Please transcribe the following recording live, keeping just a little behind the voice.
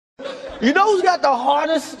You know who's got the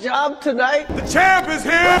hardest job tonight? The champ is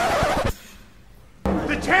here!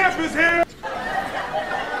 The champ is here!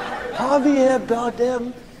 Javier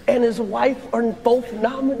Bardem and his wife are both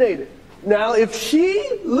nominated. Now, if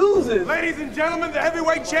she loses... Ladies and gentlemen, the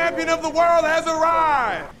heavyweight champion of the world has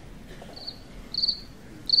arrived!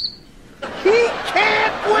 He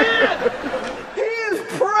can't win! He is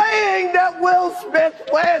praying that Will Smith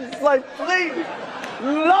wins. Like, please,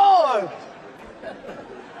 Lord.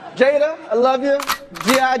 Jada, I love you.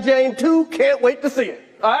 G.I. Jane 2, can't wait to see it.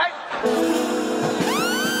 All right?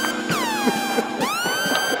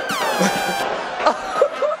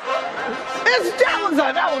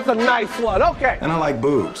 That was a nice one. Okay. And I like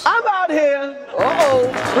boobs. I'm out here.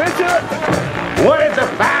 Uh-oh. Richard. What is the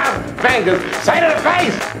 5 fingers say to the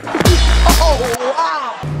face? Oh,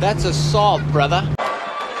 wow. That's assault, brother.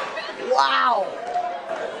 Wow.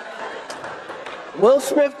 Will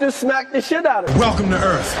Smith just smacked the shit out of him. Welcome to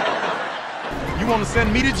Earth. You want to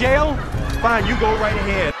send me to jail? Fine, you go right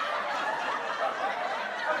ahead.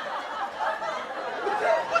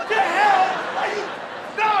 What the hell are you...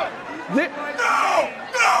 No!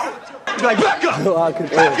 Like, back up!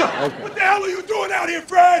 Back up! Okay. What the hell are you doing out here,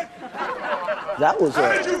 Fred? That was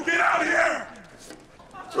How it. did you get out here?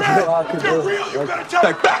 Fred, if you're real, you better tell me.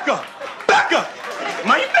 Like, back up! Back up!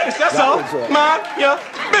 Mind your business, that's all. was it. Mind your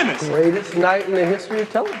business. Greatest night in the history of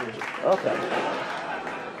television. Okay.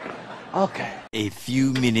 Okay. A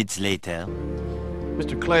few minutes later.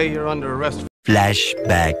 Mr. Clay, you're under arrest.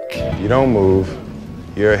 Flashback. If you don't move,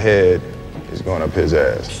 your head is going up his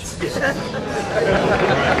ass.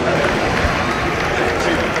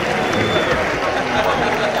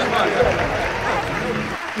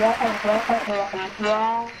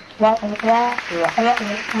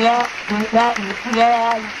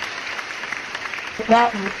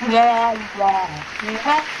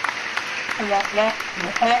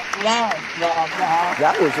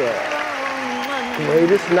 That was a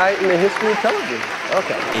greatest night in the history of television.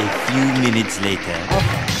 Okay. A few minutes later.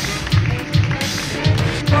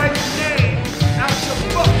 Strike name out your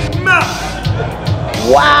fucking mouth!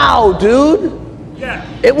 Wow, dude. Yeah.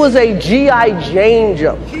 It was a G.I. Jane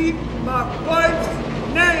jump. Keep my wife's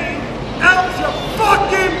name out your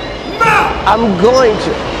fucking mouth! I'm going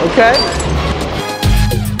to, okay?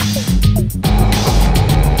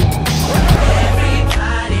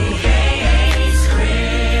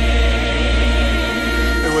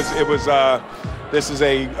 This is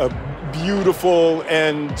a beautiful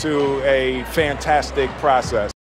end to a fantastic process.